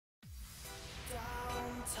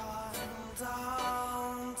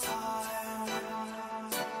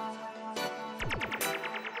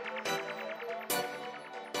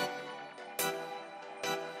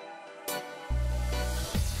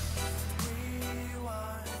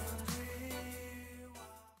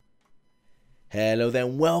Hello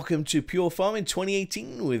then, welcome to Pure Farming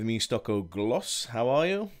 2018 with me, Stockoglaws. How are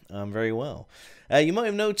you? I'm very well. You might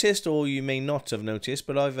have noticed, or you may not have noticed,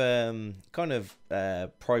 but I've kind of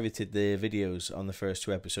privated the videos on the first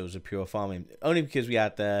two episodes of Pure Farming, only because we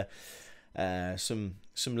had some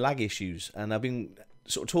lag issues, and I've been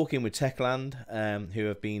sort of talking with Techland,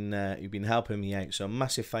 who've been helping me out. So a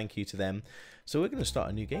massive thank you to them. So we're going to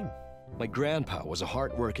start a new game. My grandpa was a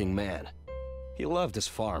hard-working man. He loved his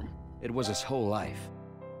farm. It was his whole life.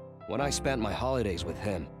 When I spent my holidays with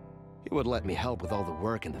him, he would let me help with all the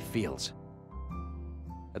work in the fields.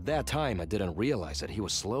 At that time, I didn't realize that he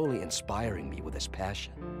was slowly inspiring me with his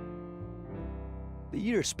passion. The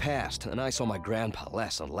years passed, and I saw my grandpa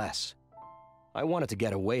less and less. I wanted to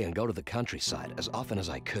get away and go to the countryside as often as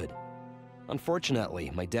I could. Unfortunately,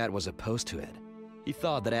 my dad was opposed to it. He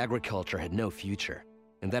thought that agriculture had no future,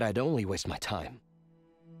 and that I'd only waste my time.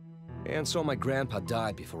 And so my grandpa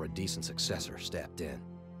died before a decent successor stepped in.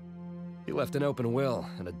 He left an open will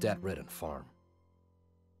and a debt-ridden farm.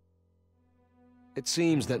 It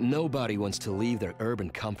seems that nobody wants to leave their urban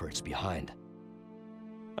comforts behind.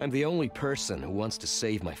 I'm the only person who wants to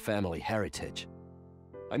save my family heritage.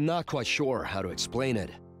 I'm not quite sure how to explain it,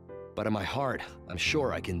 but in my heart, I'm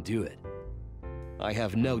sure I can do it. I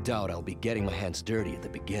have no doubt I'll be getting my hands dirty at the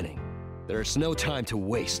beginning. There's no time to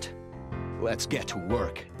waste. Let's get to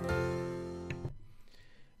work.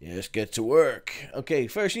 Let's get to work. Okay,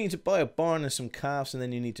 first you need to buy a barn and some calves, and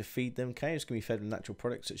then you need to feed them. Cows can be fed with natural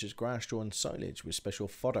products such as grass, straw, and silage with special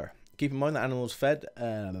fodder. Keep in mind that animals fed.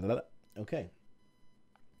 Okay.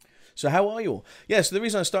 So how are you all? Yeah, so the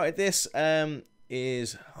reason I started this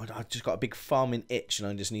is I've just got a big farming itch, and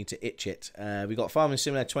I just need to itch it. We got Farming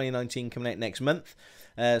Simulator 2019 coming out next month,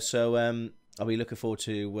 so I'll be looking forward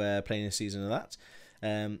to playing a season of that.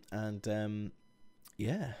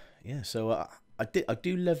 Yeah. So I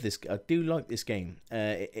do love this. I do like this game.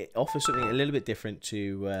 It offers something a little bit different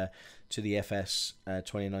to the FS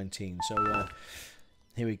 2019. So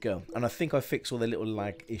here we go. And I think I fixed all the little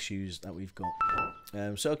lag issues that we've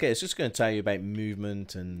got. So okay, it's just going to tell you about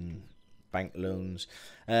movement and bank loans.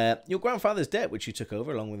 Your grandfather's debt, which you took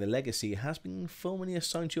over along with a legacy, has been formally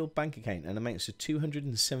assigned to your bank account and amounts to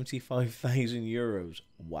 275,000 euros.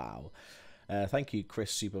 Wow. Thank you,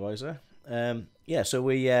 Chris Supervisor. Yeah, so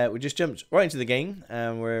we just jumped right into the game,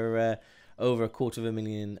 and we're over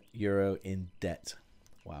 €250,000 in debt.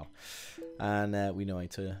 Wow. And we know how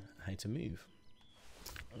to move.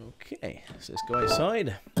 Okay, so let's go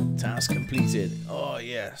outside. Task completed. Oh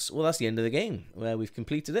yes. Well, that's the end of the game. Well, we've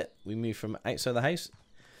completed it. We moved from outside the house,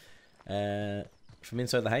 from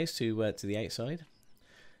inside the house to the outside.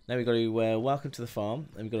 Now we've got to welcome to the farm,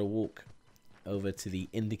 and we've got to walk over to the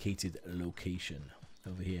indicated location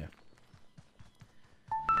over here.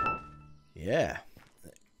 Yeah.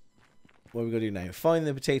 What are we going to do now? Find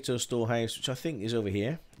the potato storehouse, which I think is over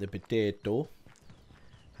here. The potato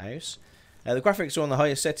house. The graphics are on the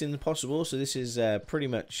highest setting possible, so this is pretty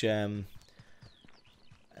much how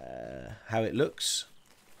it looks.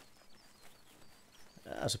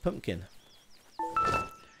 That's a pumpkin.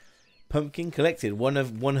 Pumpkin collected, 1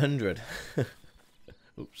 of 100.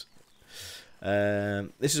 Oops.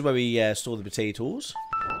 This is where we store the potatoes.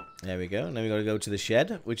 There we go. Now we got to go to the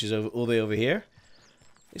shed, which is all the way over here.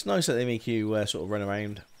 It's nice that they make you sort of run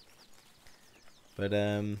around. But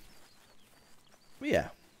yeah,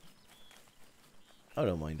 I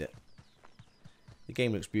don't mind it. The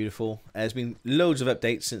game looks beautiful. There's been loads of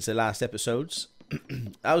updates since the last episodes.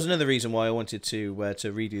 That was another reason why I wanted to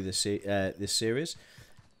redo this series.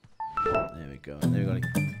 There we go. Now we got to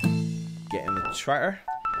get in the tractor.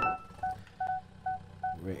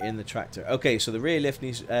 We're in the tractor. Okay, so the rear lift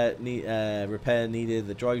needs repair needed.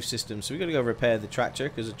 The drive system. So we got to go repair the tractor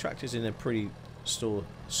because the tractor's in a pretty sore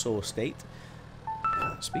state.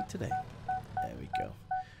 Can't speak today. There we go.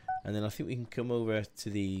 And then I think we can come over to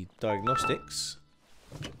the diagnostics.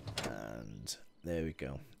 And there we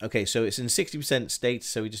go. Okay, so it's in 60% state,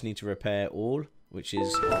 so we just need to repair all, which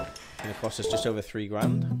is going to cost us just over $3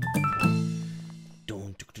 grand.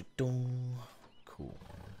 Cool.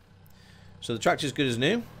 So the tractor's good as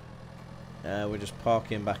new. We're just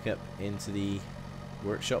parking back up into the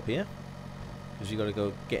workshop here, because you got to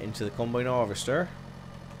go get into the combine harvester.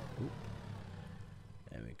 Oop.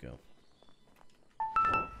 There we go.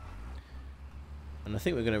 And I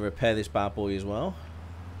think we're going to repair this bad boy as well,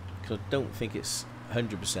 because I don't think it's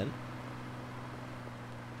 100%.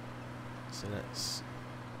 So let's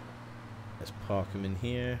park him in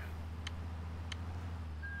here.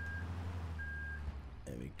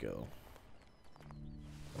 There we go.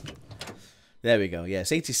 There we go. Yeah,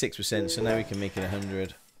 it's 86%, so now we can make it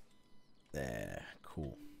 100. There,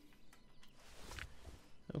 cool.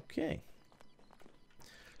 Okay.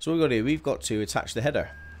 So what we've got to do, we've got to attach the header.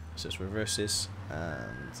 So let's reverse this,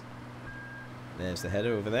 and there's the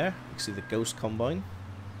header over there. You can see the Ghost Combine.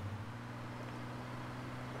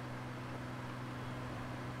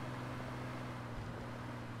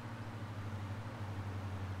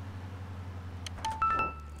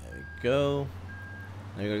 There we go.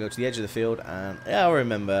 Now we're going to go to the edge of the field, and yeah, I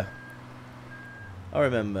remember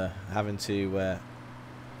having to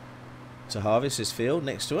harvest this field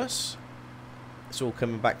next to us. It's all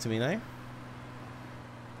coming back to me now.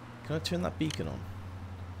 Can I turn that beacon on?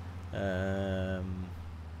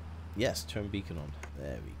 Yes, turn beacon on.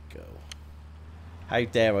 There we go. How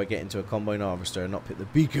dare I get into a combine harvester and not pick the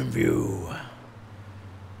beacon view?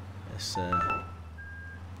 Let's turn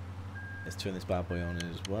this bad boy on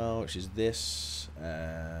as well, which is this.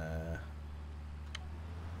 Turn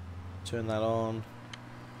that on.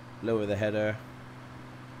 Lower the header.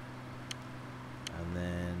 And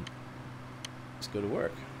then let's go to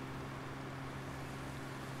work.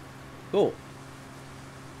 Cool.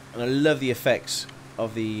 And I love the effects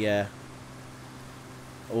of the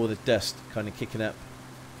all the dust kind of kicking up.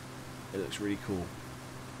 It looks really cool.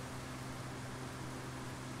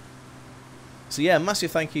 So yeah,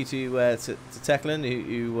 massive thank you to Techland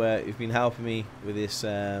who've been helping me with this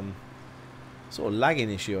sort of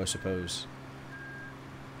lagging issue, I suppose.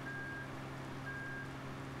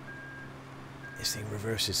 This thing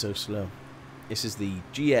reverses so slow. This is the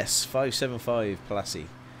GS 575 Palasi,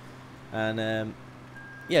 and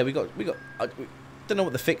yeah, we don't know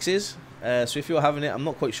what the fix is. So if you're having it, I'm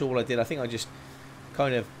not quite sure what I did. I think I just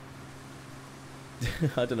kind of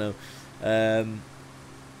I don't know.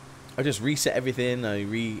 I just reset everything. I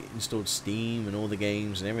reinstalled Steam and all the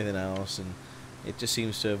games and everything else, and it just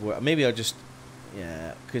seems to have worked. Maybe I just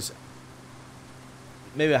because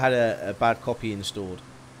maybe I had a bad copy installed.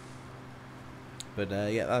 But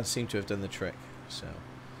yeah, that seemed to have done the trick. So,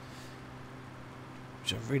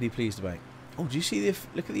 which I'm really pleased about. Oh, do you see the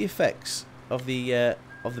look at the effects of the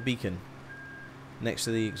beacon next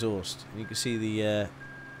to the exhaust? And you can see the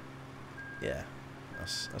yeah,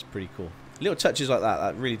 that's pretty cool. Little touches like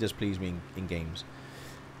that really does please me in games.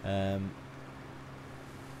 Yeah,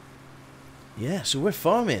 so we're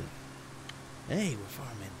farming. Hey, we're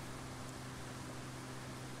farming.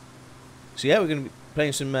 So yeah, we're going to be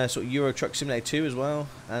playing some sort of Euro Truck Simulator 2 as well,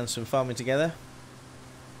 and some farming together.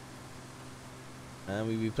 And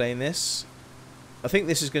we'll be playing this. I think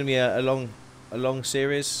this is going to be a long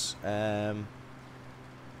series,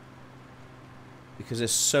 because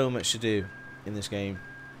there's so much to do in this game.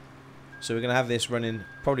 So we're going to have this running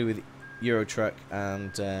probably with Euro Truck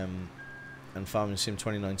and Farming Sim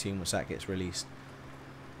 2019 once that gets released.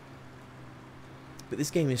 But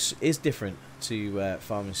this game is different to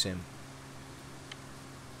Farming Sim.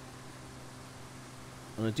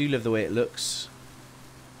 And I do love the way it looks.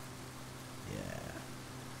 Yeah.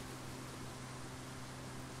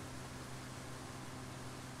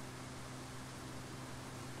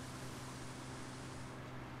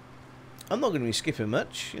 I'm not going to be skipping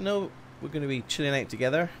much. You know, we're going to be chilling out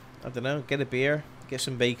together. I don't know, get a beer, get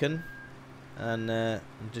some bacon, and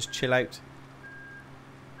just chill out.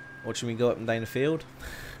 Watching me go up and down the field.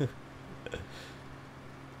 You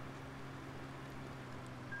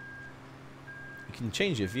can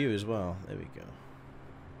change your view as well. There we go.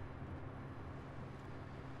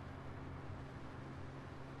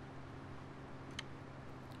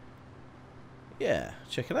 Yeah,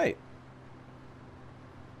 check it out.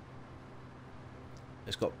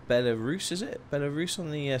 It's got Belarus, is it? Belarus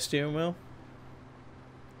on the steering wheel.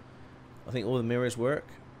 I think all the mirrors work.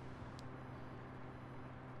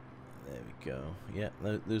 There we go. Yeah,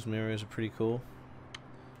 those mirrors are pretty cool.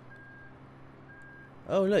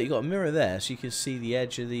 Oh look, you got a mirror there, so you can see the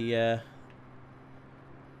edge of the.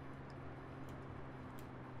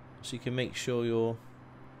 So you can make sure you're.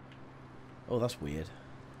 Oh, that's weird.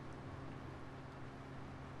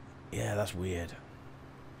 Yeah, that's weird.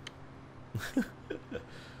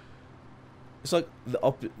 It's like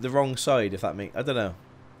the wrong side, if that makes. I don't know.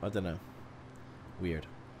 I don't know. Weird.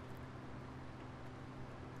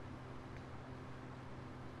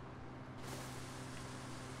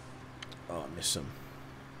 Oh, I missed some.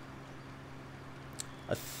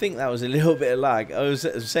 I think that was a little bit of lag. I was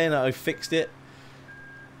saying that I fixed it.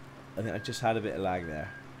 I think I just had a bit of lag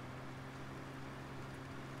there.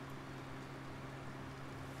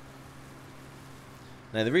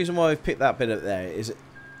 Now the reason why I've picked that bit up there is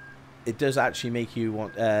it does actually make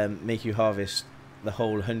you make you harvest the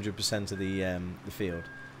whole 100% of the field.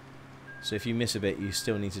 So if you miss a bit, you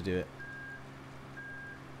still need to do it.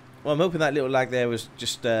 Well, I'm hoping that little lag there was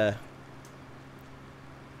just I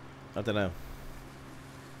don't know.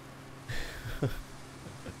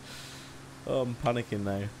 Oh, I'm panicking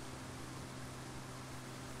now.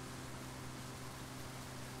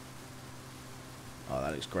 Oh,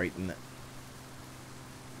 that looks great, doesn't it?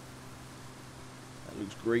 That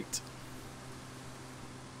looks great.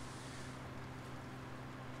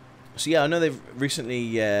 So yeah, I know they've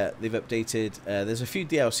recently they've updated. There's a few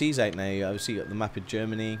DLCs out now. Obviously, you got the map of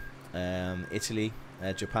Germany, Italy,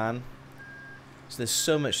 Japan. So there's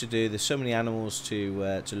so much to do. There's so many animals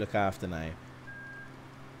to look after now.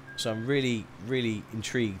 So I'm really, really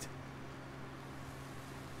intrigued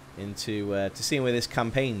into to seeing where this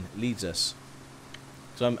campaign leads us.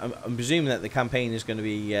 So I'm presuming that the campaign is going to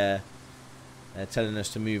be telling us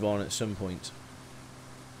to move on at some point.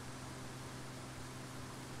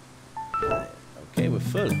 Okay, we're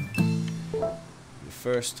full. Your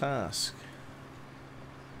first task.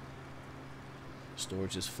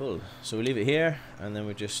 Storage is full. So we leave it here, and then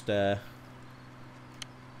we just there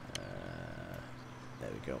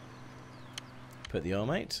we go. Put the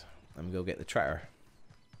arm out, and we go get the tractor.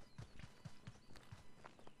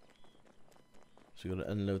 So we've got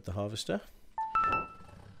to unload the harvester.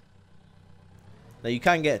 Now you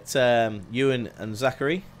can get Ewan and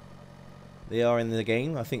Zachary. They are in the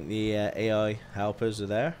game. I think the AI helpers are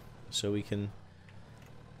there, so we can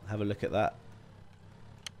have a look at that.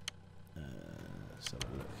 Let's have a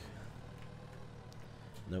look.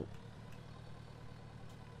 Nope.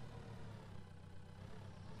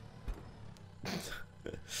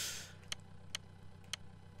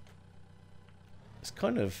 It's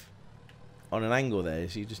kind of on an angle there,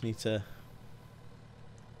 so you just need to...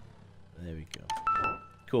 There we go.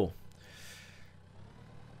 Cool.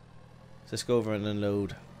 So let's go over and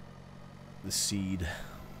unload the seed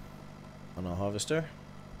on our harvester.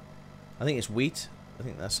 I think it's wheat. I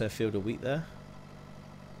think that's a field of wheat there.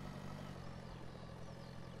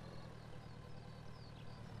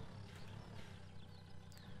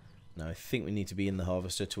 Now I think we need to be in the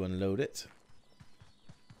harvester to unload it.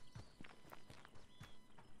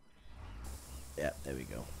 Yeah, there we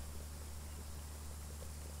go.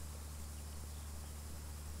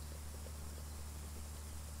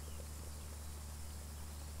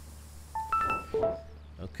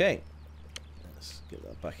 Okay, let's get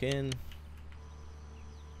that back in.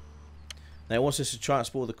 Now it wants us to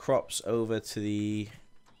transport the crops over to the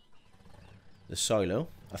silo.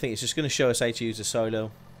 I think it's just going to show us how to use the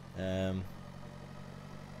silo, how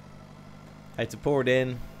to pour it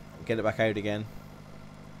in, get it back out again,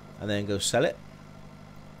 and then go sell it.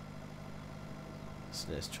 So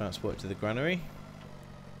let's transport it to the granary.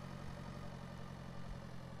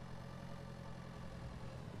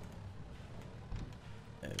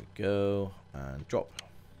 There we go, and drop.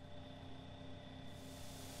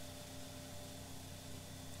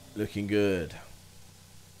 Looking good.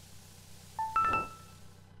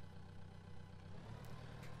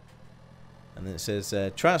 And then it says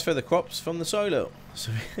transfer the crops from the silo.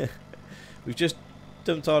 So we've just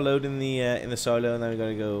dumped our load in the silo, and then we're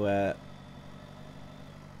going to go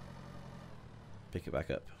pick it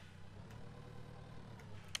back up.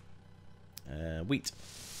 Wheat.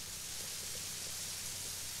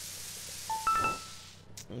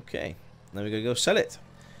 Okay, now we're going to go sell it.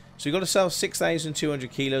 So we've got to sell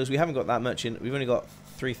 6,200 kilos. We haven't got that much in. We've only got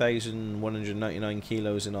 3,199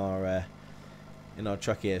 kilos in our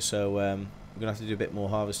truck here. So we're going to have to do a bit more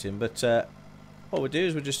harvesting. But what we'll do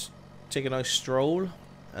is we'll just take a nice stroll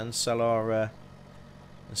and sell our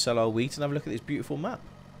wheat and have a look at this beautiful map.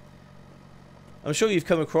 I'm sure you've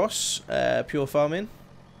come across pure farming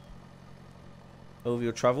over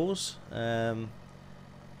your travels.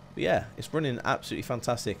 But yeah, it's running absolutely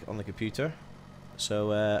fantastic on the computer.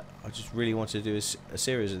 So I just really wanted to do a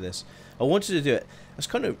series of this. I wanted to do it. That's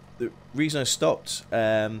kind of the reason I stopped.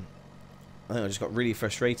 I think I just got really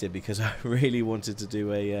frustrated because I really wanted to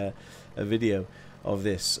do a video of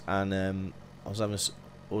this, and I was having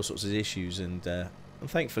all sorts of issues, and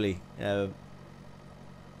thankfully,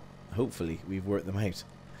 hopefully, we've worked them out.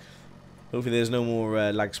 Hopefully, there's no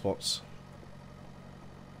more lag spots.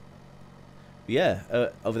 Yeah,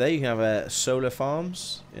 over there you can have solar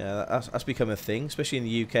farms. Yeah, that's become a thing, especially in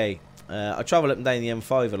the UK. I travel up and down the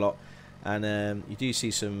M5 a lot, and you do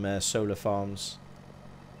see some solar farms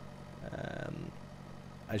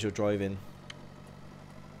as you're driving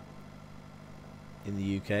in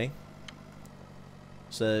the UK.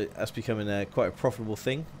 So that's becoming quite a profitable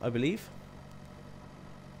thing, I believe.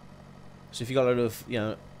 So if you've got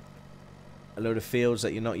a load of fields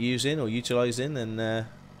that you're not using or utilising, then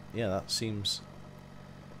yeah, that seems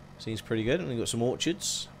pretty good. And we've got some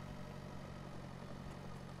orchards.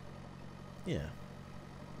 Yeah.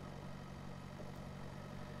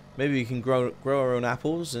 Maybe we can grow our own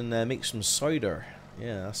apples and make some cider.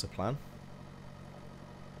 Yeah, that's the plan.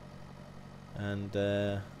 And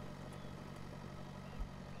there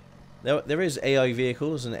is AI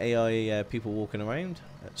vehicles and AI people walking around.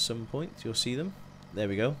 At some point, you'll see them. There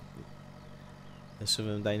we go. There's some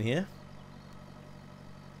of them down here.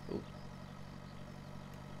 Ooh.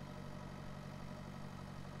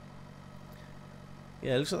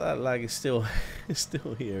 Yeah, it looks like that lag is still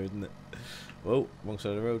still here, isn't it? Whoa, wrong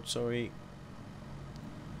side of the road. Sorry.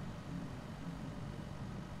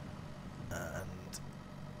 And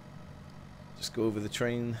just go over the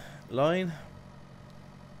train line.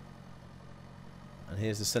 And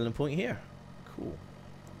here's the selling point here. Cool.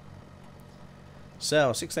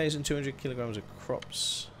 Sell 6,200 kilograms of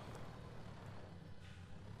crops.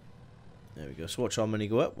 There we go. So watch our money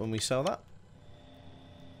go up when we sell that.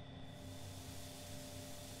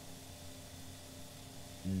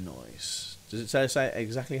 Nice. Does it say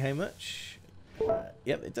exactly how much?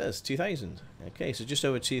 Yep, it does. 2,000. Okay, so just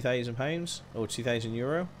over £2,000 or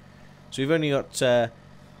 €2,000. So we've only got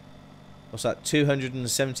what's that?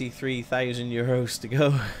 €273,000 to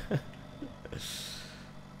go.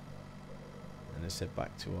 Let's head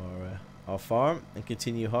back to our farm and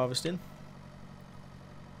continue harvesting.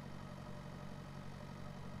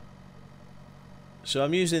 So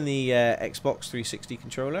I'm using the Xbox 360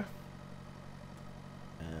 controller.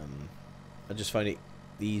 I just find it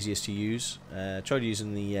the easiest to use. Tried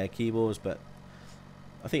using the keyboards, but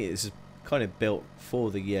I think this is kind of built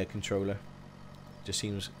for the controller. Just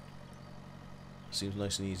seems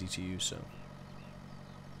nice and easy to use. So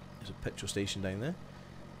there's a petrol station down there.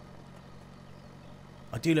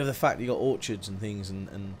 I do love the fact that you got orchards and things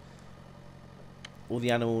and all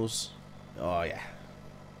the animals. Oh yeah.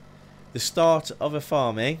 The start of a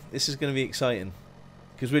farm, eh? This is going to be exciting.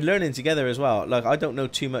 Because we're learning together as well. Like, I don't know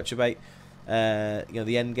too much about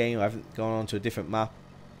the end game. I haven't gone on to a different map.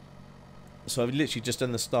 So I've literally just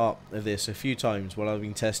done the start of this a few times while I've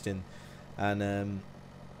been testing. And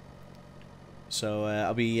so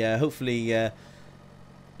I'll be hopefully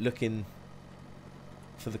looking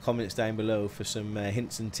for the comments down below for some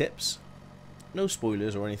hints and tips. No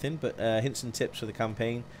spoilers or anything, but hints and tips for the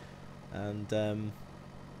campaign. And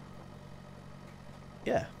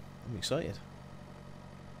yeah, I'm excited.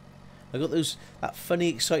 I got that funny,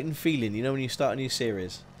 exciting feeling, you know, when you start a new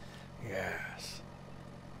series. Yes.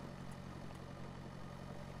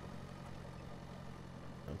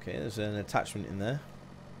 Okay, there's an attachment in there.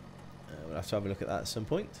 We'll have to have a look at that at some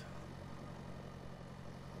point.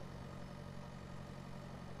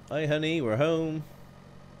 Hi, honey, we're home.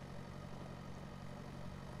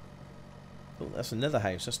 Oh, that's another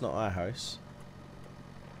house. That's not our house.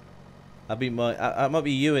 That might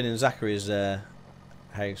be Ewan and Zachary's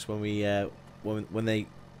house when we when they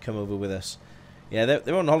come over with us. Yeah,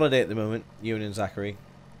 they're on holiday at the moment, Ewan and Zachary.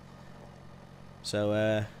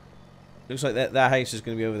 So looks like their house is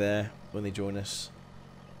going to be over there when they join us.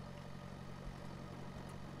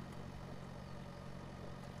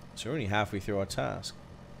 So we're only halfway through our task.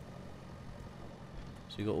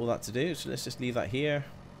 So we've got all that to do. So let's just leave that here.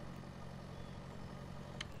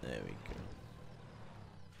 There we go.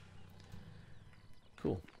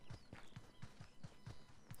 Cool.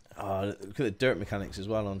 Oh, look at the dirt mechanics as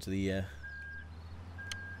well onto the... So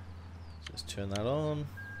let's turn that on.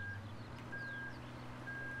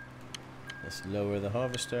 Let's lower the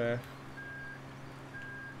harvester.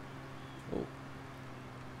 Oh.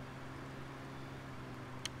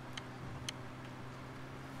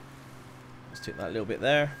 Let's take that little bit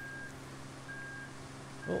there.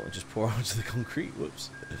 Oh, and just pour onto the concrete. Whoops.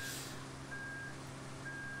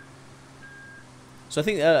 So I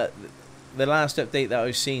think the last update that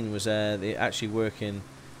I've seen was they're actually working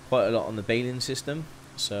quite a lot on the baling system.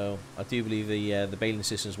 So I do believe the baling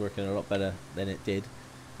system is working a lot better than it did,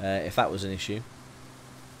 if that was an issue.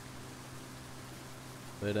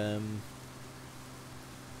 But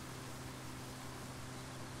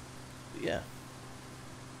yeah,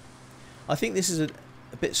 I think this is a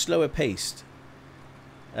bit slower paced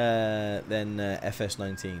than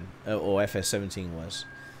FS19 or FS17 was.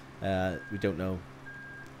 We don't know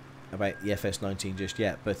about the FS19 just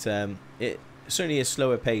yet, but it certainly is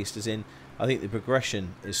slower paced, as in I think the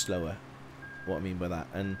progression is slower. What I mean by that,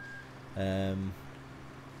 and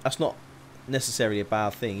that's not necessarily a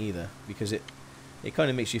bad thing either, because it kind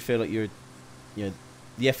of makes you feel like you're, you know,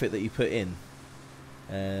 the effort that you put in,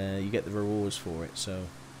 you get the rewards for it. So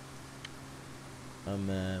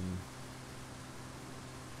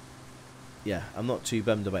yeah, I'm not too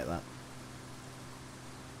bummed about that.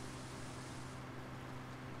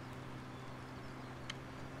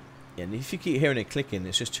 Yeah, and if you keep hearing it clicking,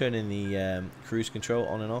 it's just turning the cruise control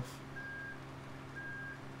on and off.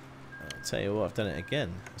 I'll tell you what, I've done it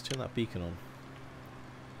again. Let's turn that beacon on.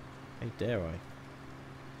 How dare I?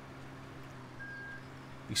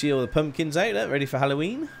 You see all the pumpkins out there, ready for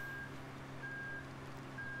Halloween?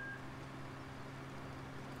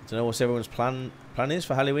 I don't know what everyone's plan is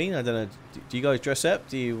for Halloween. I don't know. Do you guys dress up?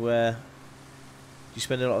 Do you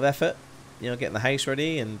spend a lot of effort? You know, getting the house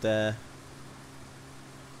ready and.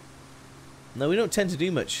 No, we don't tend to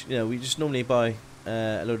do much. You know, we just normally buy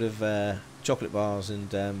a load of chocolate bars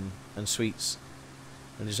and sweets,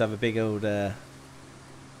 and just have a big old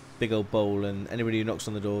bowl. And anybody who knocks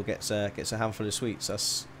on the door gets a handful of sweets.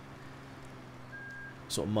 That's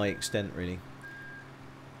sort of my extent, really.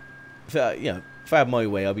 If I had my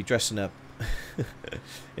way, I'd be dressing up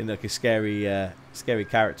in like a scary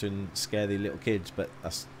character and scare the little kids. But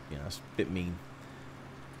that's that's a bit mean.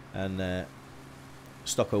 And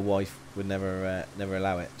Stocko wife would never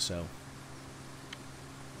allow it, so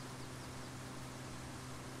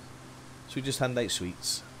we just hand out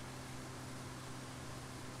sweets.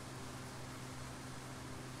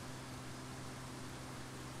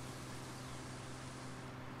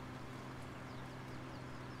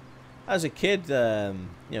 As a kid,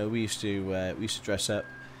 we used to dress up,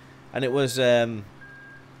 and it was like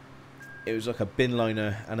a bin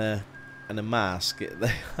liner and a mask.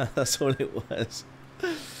 That's all it was.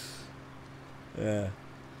 Yeah,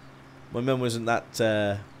 my mum wasn't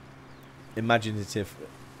that imaginative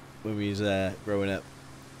when we was growing up.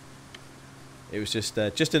 It was just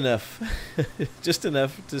enough, just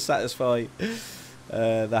enough to satisfy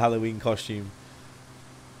the Halloween costume.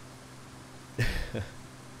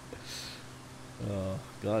 Oh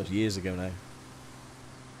God, that was years ago now.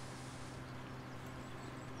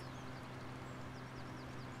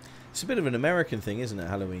 It's a bit of an American thing, isn't it,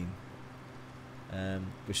 Halloween?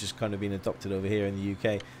 Which has kind of been adopted over here in the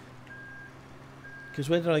UK. Because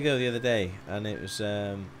where did I go the other day? And it was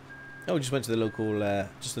we just went to the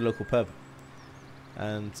local pub,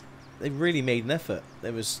 and they really made an effort.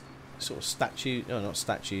 There was sort of not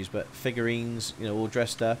statues, but figurines, all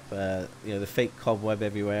dressed up. The fake cobweb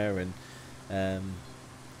everywhere, and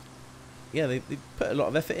they put a lot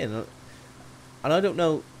of effort in. And I don't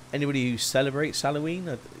know anybody who celebrates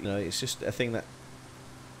Halloween. It's just a thing that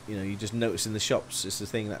you just notice in the shops. It's the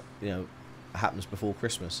thing that happens before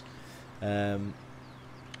Christmas. But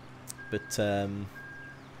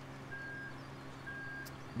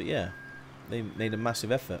yeah, they made a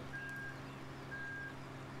massive effort.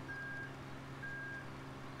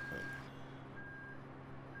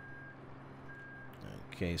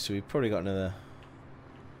 Okay, so we've probably got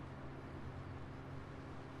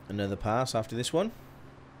another pass after this one.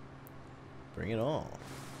 Bring it on.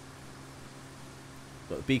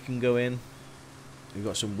 Got the beacon going. We've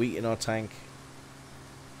got some wheat in our tank.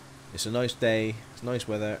 It's a nice day. It's nice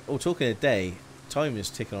weather. Oh, talking of day, time is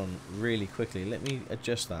ticking on really quickly. Let me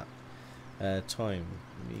adjust that time.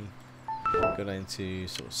 Let me go down to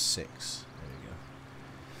sort of 6. There we go.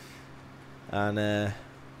 And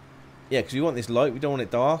yeah, because we want this light. We don't want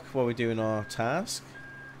it dark while we're doing our task.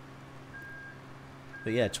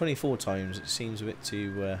 But yeah, 24 times. It seems a bit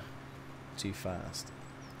too fast.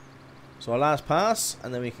 So our last pass,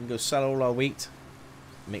 and then we can go sell all our wheat,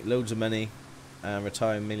 make loads of money, and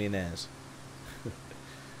retire millionaires.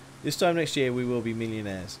 This time next year we will be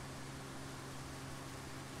millionaires.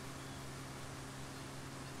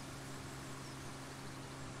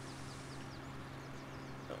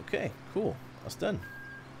 Okay, cool. That's done.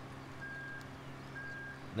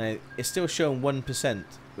 Now it's still showing 1%,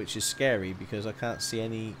 which is scary because I can't see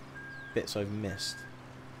any bits I've missed.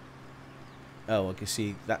 Oh, I can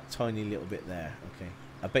see that tiny little bit there. Okay,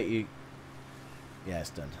 I bet you. Yeah,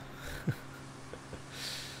 it's done.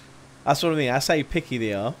 That's what I mean. That's how picky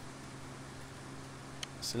they are.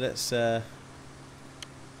 So let's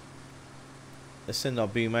send our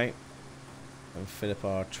beam out and fill up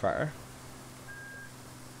our tractor.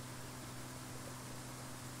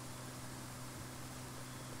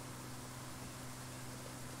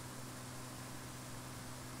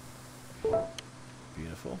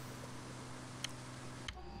 Beautiful.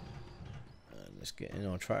 And let's get in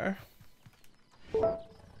our tractor. And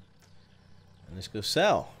let's go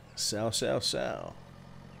sell. Sell, sell, sell.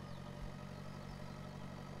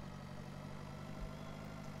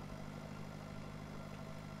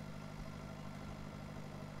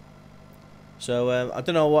 So I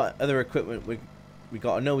don't know what other equipment we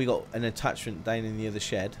got. I know we got an attachment down in the other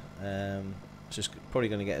shed. It's just probably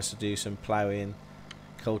going to get us to do some ploughing,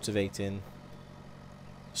 cultivating,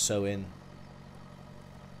 sowing,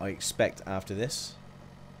 I expect, after this.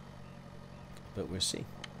 But we'll see.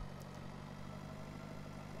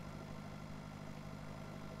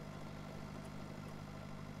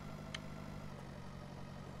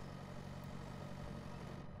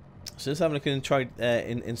 So let's have a look and try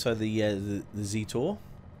inside the Z-Tour.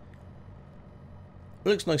 It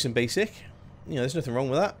looks nice and basic. You know, there's nothing wrong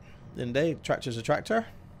with that. End of the day, tractor's a tractor.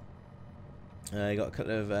 You got a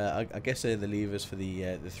couple of, I guess they're the levers for the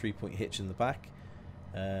 3-point hitch in the back.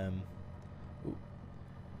 And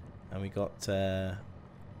we got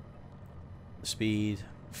speed,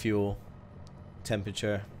 fuel,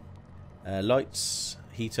 temperature, lights,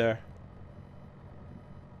 heater.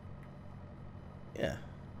 Yeah.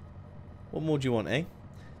 What more do you want, eh?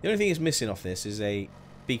 The only thing that's missing off this is a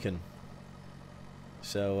beacon.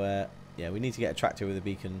 So, yeah, we need to get a tractor with a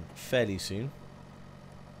beacon fairly soon.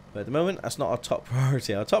 But at the moment, that's not our top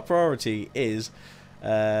priority. Our top priority is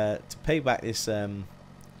to pay back this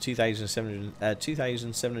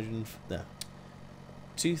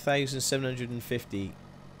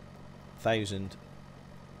 2,750,000.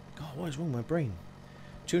 God, what is wrong with my brain?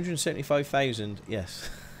 275,000. Yes.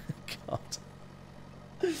 God.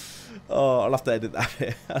 Oh, I'll have to edit that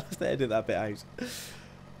bit. I'll have to edit that bit out.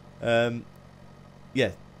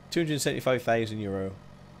 Yeah, 275,000 euro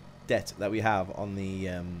debt that we have on the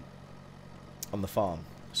farm.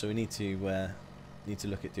 So we need to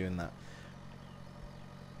look at doing that.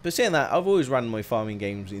 But saying that, I've always run my farming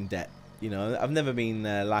games in debt. You know, I've never been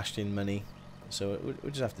lashed in money. So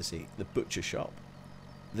we'll just have to see. The butcher shop,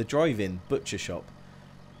 the drive-in butcher shop.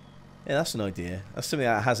 Yeah, that's an idea. That's something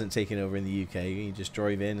that hasn't taken over in the UK. You just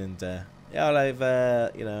drive in and yeah, I'll have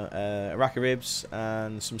you know, a rack of ribs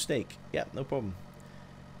and some steak. Yeah, no problem.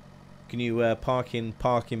 Can you park in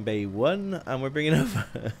parking bay 1 and we're bringing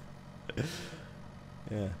over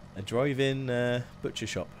yeah, a drive-in butcher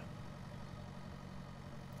shop.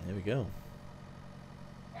 There we go.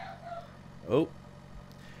 Oh,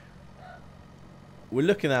 we're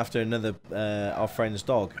looking after another our friend's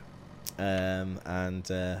dog, and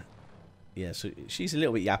yeah, so she's a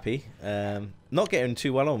little bit yappy. Not getting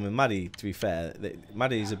too well on with Maddie, to be fair.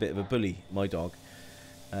 Maddie's a bit of a bully, my dog.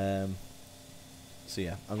 So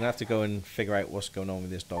yeah, I'm gonna have to go and figure out what's going on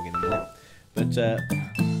with this dog in a minute. But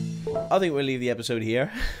I think we'll leave the episode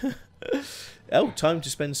here. Oh, time to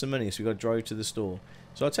spend some money, so we've got to drive to the store.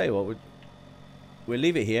 So I'll tell you what, we'll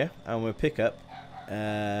leave it here and we'll pick up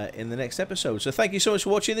in the next episode. So thank you so much for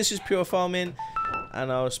watching. This is Pure Farming,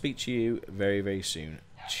 and I'll speak to you very, very soon.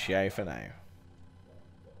 Ciao for now.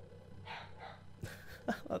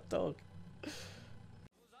 That dog.